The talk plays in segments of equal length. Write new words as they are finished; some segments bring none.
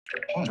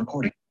Pause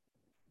recording.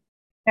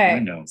 Okay,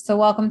 Window. so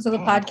welcome to the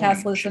Pause podcast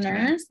recording. Shift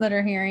command. listeners that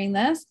are hearing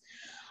this.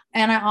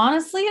 And I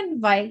honestly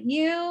invite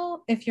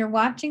you, if you're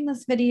watching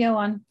this video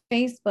on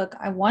Facebook,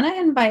 I want to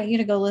invite you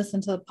to go listen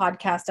to the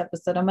podcast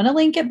episode. I'm going to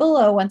link it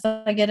below once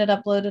I get it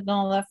uploaded and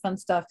all that fun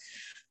stuff.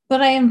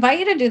 But I invite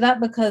you to do that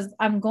because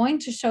I'm going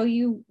to show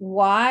you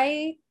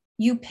why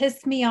you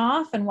piss me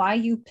off and why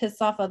you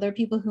piss off other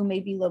people who may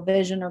be low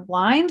vision or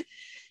blind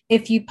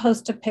if you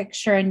post a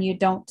picture and you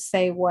don't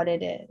say what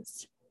it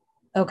is.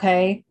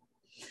 Okay.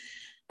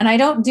 And I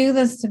don't do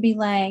this to be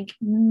like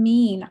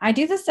mean. I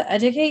do this to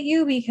educate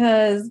you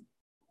because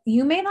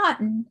you may not,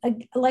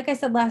 like I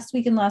said last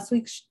week and last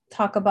week's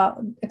talk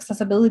about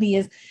accessibility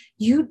is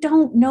you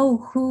don't know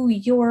who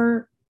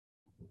you're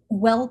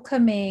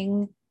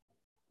welcoming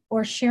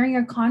or sharing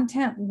your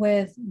content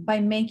with by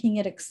making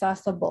it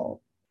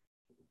accessible.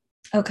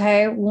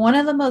 Okay. One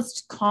of the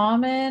most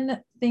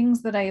common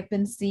things that I have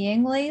been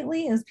seeing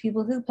lately is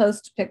people who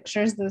post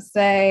pictures that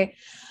say,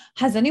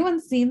 has anyone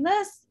seen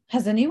this?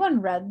 Has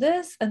anyone read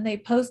this? And they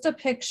post a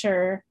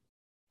picture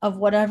of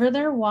whatever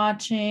they're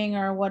watching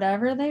or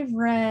whatever they've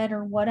read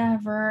or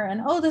whatever.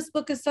 And oh, this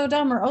book is so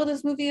dumb, or oh,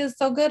 this movie is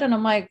so good. And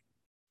I'm like,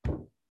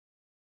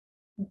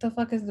 what the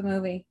fuck is the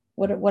movie?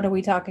 What are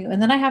we talking?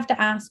 And then I have to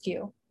ask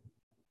you.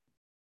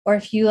 Or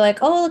if you like,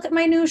 oh, look at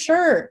my new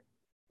shirt.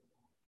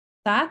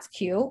 That's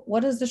cute.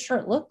 What does the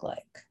shirt look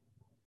like?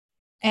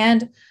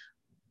 And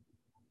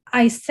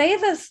I say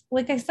this,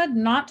 like I said,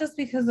 not just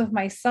because of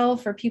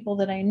myself or people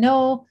that I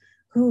know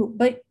who,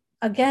 but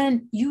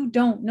again, you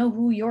don't know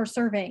who you're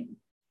serving.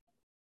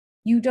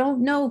 You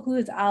don't know who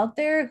is out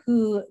there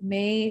who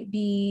may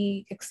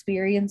be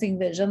experiencing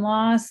vision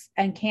loss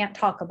and can't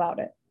talk about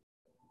it,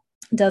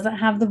 doesn't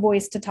have the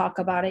voice to talk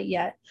about it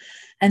yet.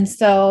 And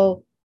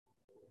so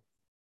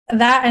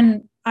that,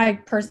 and I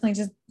personally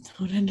just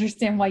don't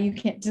understand why you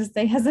can't just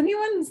say, has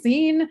anyone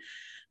seen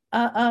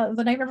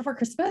The Nightmare Before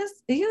Christmas?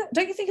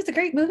 Don't you think it's a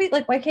great movie?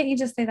 Like, why can't you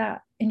just say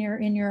that in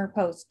your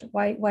post?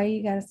 Why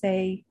you gotta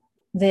say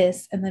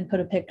this and then put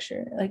a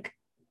picture? Like,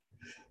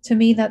 to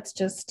me, that's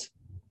just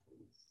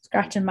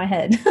scratching my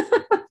head.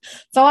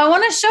 So I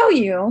want to show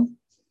you.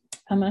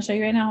 I'm going to show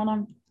you right now. Hold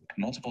on.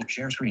 Multiple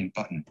share screen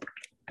button.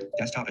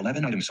 Desktop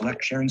 11 items.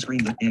 Select sharing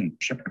screen. In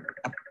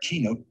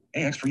Keynote.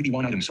 AX freebie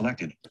 1 item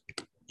selected.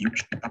 You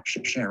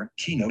share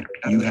Keynote.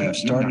 You have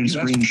started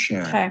screen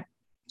share. Okay.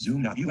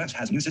 Zoom.us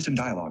has new system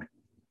dialog.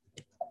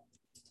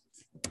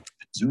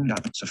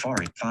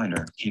 Zoom.Safari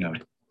Finder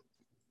Keynote.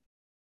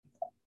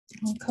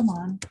 Oh, come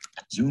on.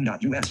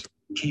 Zoom.us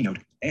Keynote.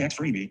 AX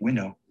freebie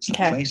window.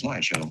 Okay. Play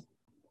slideshow.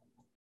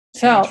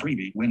 So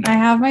freebie window. I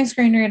have my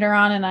screen reader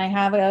on and I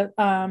have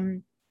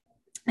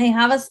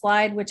a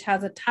slide which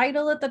has a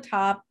title at the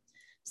top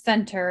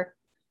center.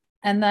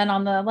 And then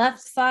on the left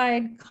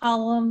side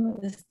column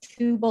is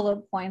 2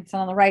 bullet points.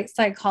 And on the right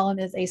side column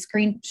is a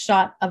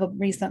screenshot of a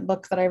recent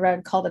book that I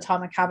read called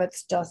Atomic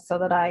Habits, just so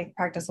that I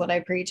practice what I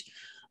preach.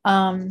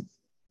 Enter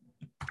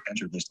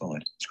this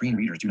bullet. Screen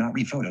readers do not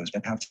read photos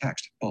that have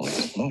text.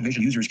 Bullet. Low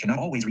vision users cannot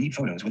always read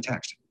photos with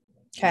text.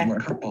 Okay. You are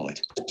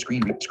bullet.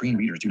 Screen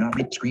readers do not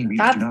read. Screen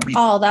readers do not read.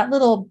 Oh, that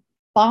little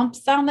bump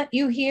sound that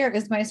you hear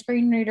is my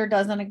screen reader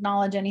doesn't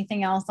acknowledge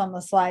anything else on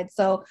the slide.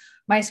 So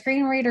my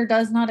screen reader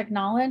does not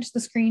acknowledge the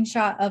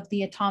screenshot of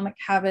the Atomic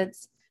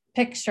Habits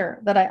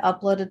picture that I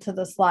uploaded to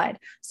the slide.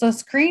 So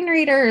screen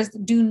readers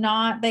do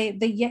not, they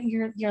yet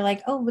you're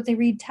like, oh, but they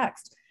read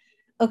text.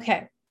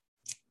 Okay.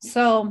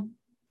 So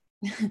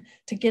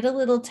to get a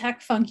little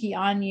tech funky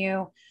on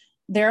you,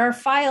 there are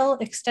file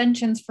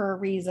extensions for a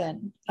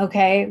reason.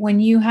 Okay. When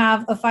you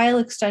have a file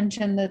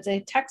extension that's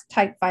a text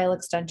type file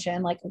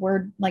extension, like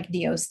Word, like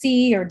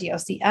DOC or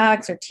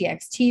DOCX or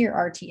TXT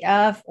or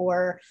RTF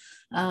or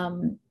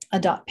a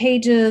dot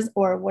pages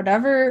or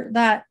whatever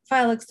that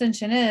file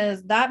extension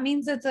is, that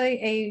means it's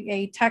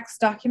a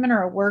text document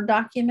or a Word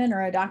document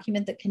or a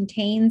document that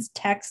contains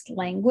text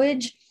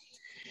language.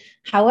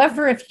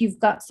 However, if you've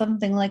got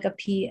something like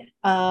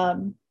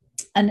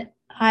an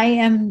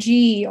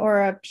IMG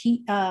or a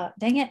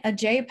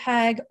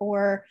JPEG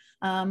or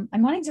I'm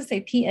wanting to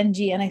say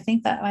PNG, and I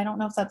think that I don't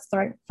know if that's the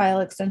right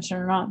file extension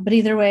or not, but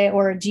either way,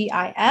 or a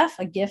GIF,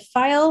 a GIF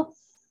file,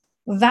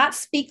 that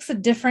speaks a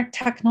different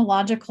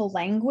technological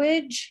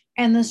language,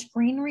 and the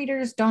screen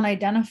readers don't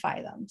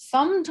identify them.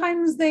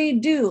 Sometimes they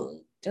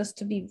do, just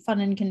to be fun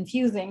and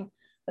confusing,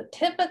 but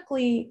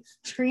typically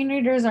screen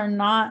readers are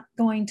not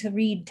going to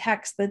read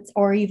text that's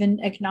or even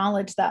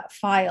acknowledge that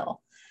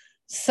file.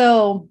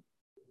 So,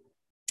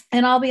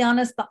 and I'll be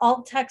honest, the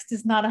alt text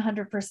is not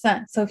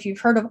 100%. So if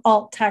you've heard of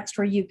alt text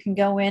where you can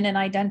go in and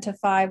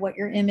identify what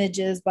your image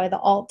is by the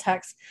alt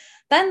text,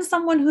 then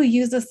someone who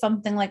uses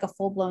something like a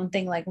full-blown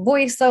thing like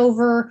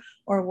VoiceOver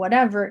or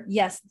whatever,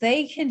 yes,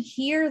 they can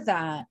hear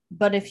that.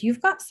 But if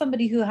you've got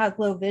somebody who has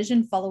low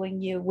vision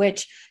following you,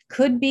 which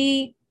could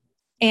be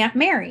Aunt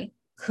Mary,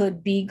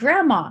 could be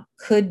grandma,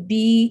 could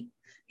be,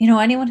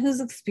 anyone who's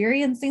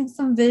experiencing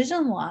some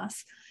vision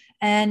loss,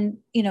 and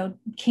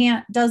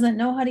doesn't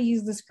know how to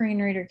use the screen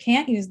reader,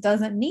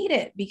 doesn't need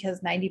it because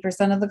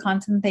 90% of the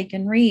content they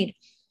can read.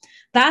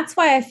 That's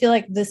why I feel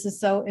like this is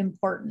so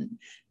important,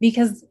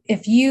 because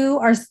if you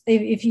are,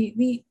 if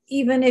you,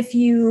 even if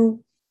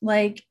you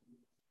like,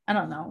 I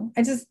don't know,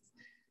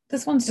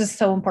 this one's just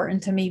so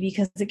important to me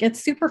because it gets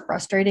super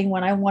frustrating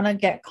when I want to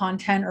get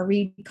content or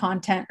read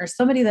content, or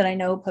somebody that I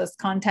know posts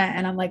content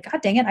and I'm like,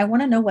 God dang it, I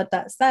want to know what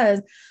that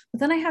says. But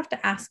then I have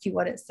to ask you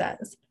what it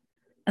says.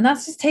 And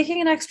that's just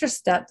taking an extra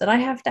step, that I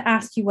have to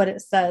ask you what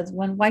it says,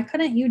 when why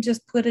couldn't you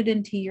just put it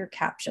into your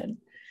caption,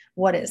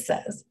 what it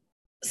says?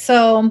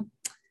 So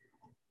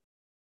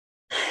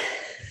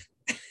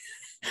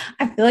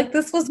I feel like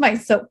this was my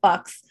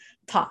soapbox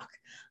talk.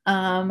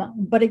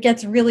 But it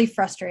gets really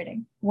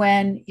frustrating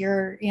when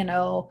you're,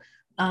 surfing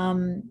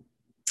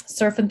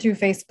through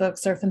Facebook,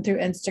 surfing through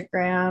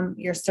Instagram,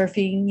 you're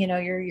surfing,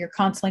 you're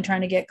constantly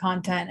trying to get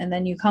content, and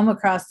then you come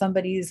across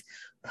somebody's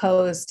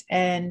post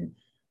and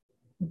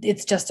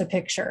it's just a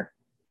picture.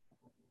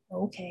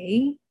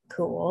 Okay,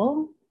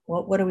 cool.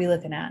 What are we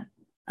looking at?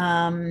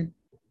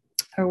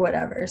 Or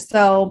whatever.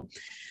 So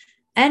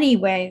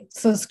anyway,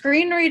 so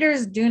screen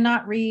readers do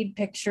not read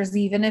pictures,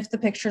 even if the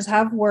pictures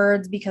have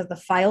words, because the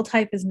file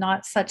type is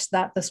not such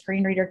that the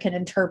screen reader can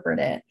interpret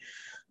it.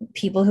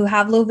 People who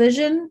have low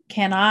vision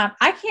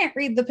I can't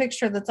read the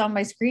picture that's on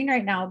my screen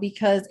right now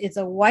because it's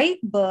a white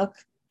book.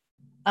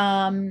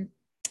 The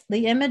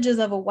image is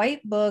of a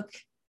white book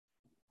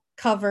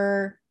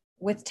cover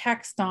with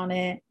text on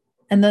it.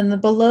 And then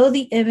below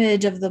the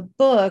image of the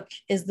book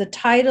is the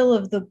title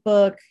of the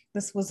book.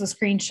 This was a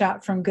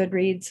screenshot from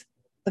Goodreads,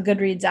 the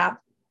Goodreads app.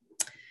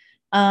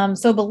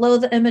 So below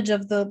the image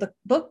of the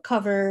book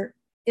cover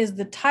is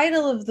the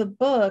title of the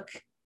book,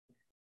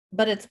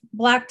 but it's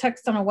black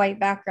text on a white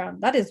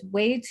background. That is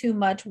way too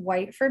much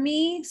white for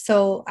me.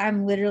 So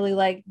I'm literally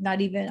like,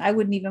 I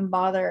wouldn't even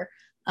bother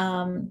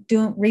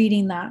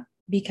reading that,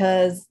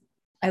 because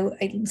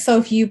so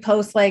if you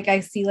post, like,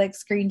 I see like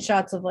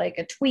screenshots of like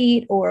a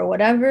tweet or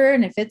whatever,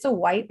 and if it's a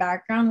white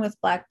background with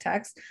black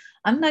text,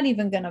 I'm not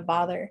even going to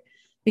bother,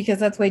 because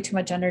that's way too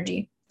much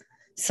energy.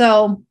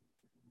 So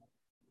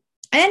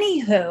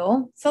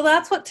anywho, so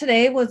that's what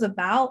today was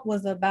about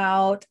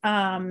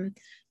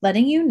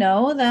letting you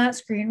know that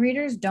screen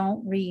readers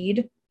don't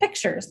read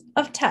pictures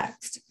of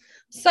text.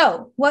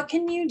 So what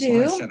can you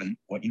do? Slide 7,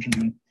 what you can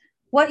do.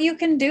 What you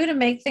can do to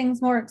make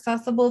things more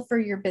accessible for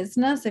your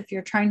business if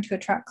you're trying to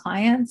attract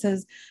clients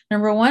is,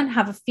 number one,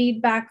 have a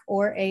feedback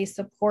or a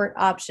support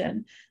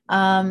option.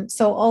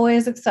 So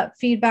always accept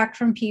feedback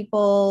from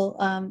people.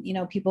 I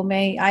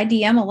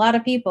DM a lot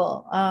of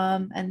people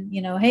and,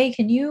 hey,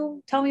 can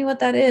you tell me what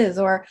that is?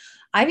 Or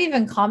I've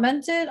even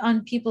commented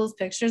on people's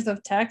pictures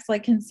of text,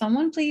 like, can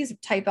someone please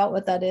type out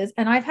what that is?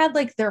 And I've had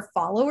like their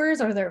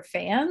followers or their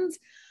fans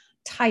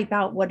type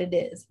out what it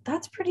is.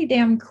 That's pretty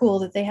damn cool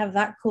that they have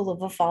that cool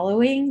of a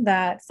following,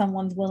 that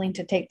someone's willing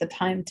to take the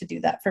time to do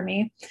that for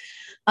me.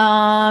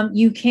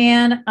 You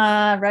can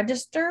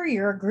register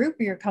your group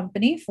or your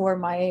company for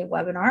my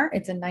webinar.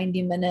 It's a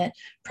 90-minute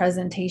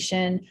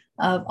presentation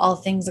of all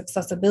things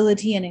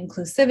accessibility and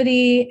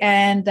inclusivity,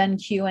 and then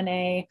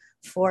Q&A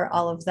for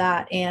all of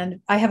that.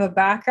 And I have a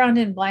background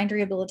in blind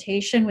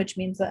rehabilitation, which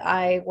means that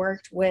I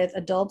worked with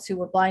adults who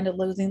were blind or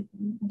low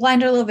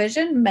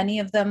vision. Many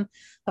of them,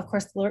 of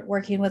course,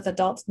 working with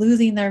adults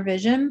losing their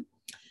vision.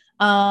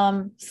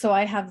 So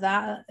I have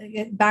that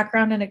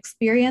background and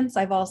experience.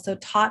 I've also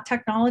taught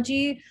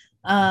technology,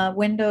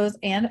 Windows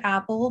and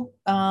Apple,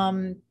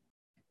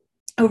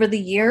 over the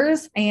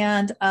years.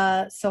 And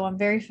so I'm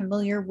very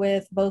familiar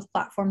with both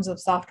platforms of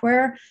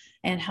software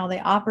and how they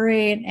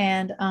operate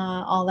and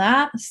all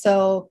that.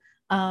 So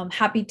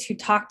happy to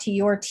talk to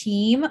your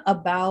team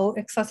about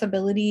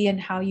accessibility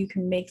and how you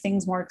can make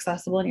things more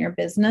accessible in your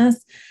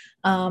business.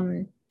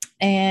 So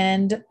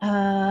you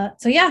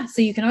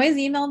can always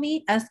email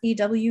me,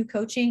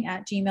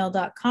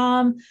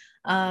 sewcoaching@gmail.com.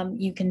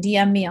 You can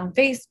DM me on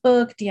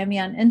Facebook, DM me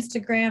on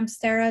Instagram,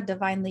 Sarah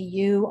Divinely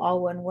You,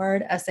 all one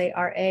word,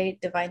 SARA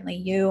Divinely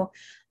You,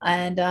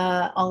 and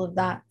all of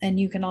that. And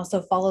you can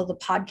also follow the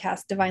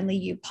podcast, Divinely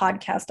You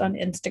Podcast, on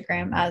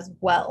Instagram as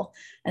well.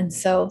 And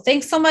so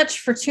thanks so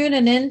much for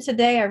tuning in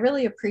today. I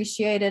really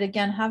appreciate it.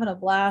 Again, having a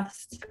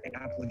blast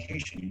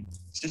Application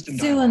system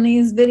doing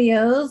these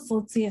videos.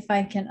 Let's see if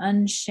I can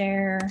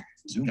unshare.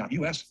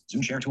 Zoom.us,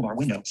 Zoom share toolbar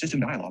window, system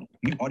dialog,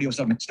 mute audio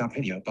submit, stop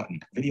video button,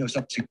 video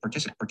sub,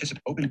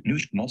 participate, open,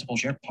 news, multiple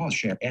share, pause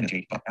share,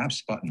 annotate,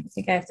 apps button. I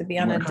think I have to be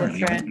on a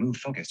different. Move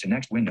focus to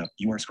next window.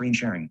 You are screen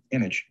sharing,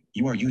 image,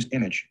 you are used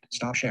image,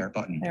 stop share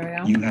button.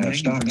 There we go. You have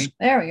stopped.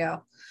 There we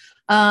go.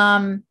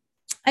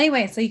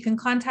 Anyway, so you can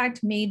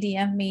contact me,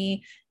 DM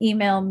me,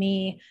 email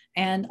me,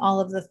 and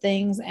all of the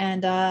things,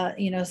 and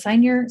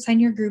sign your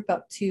group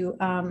up to,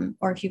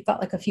 or if you've got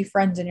like a few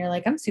friends and you're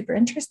like, I'm super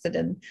interested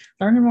in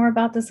learning more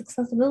about this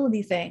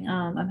accessibility thing,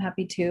 I'm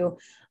happy to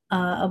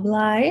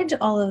oblige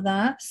all of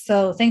that.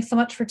 So thanks so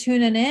much for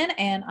tuning in,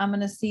 and I'm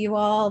going to see you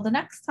all the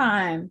next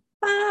time.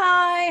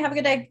 Bye. Have a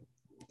good day.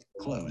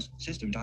 Close system.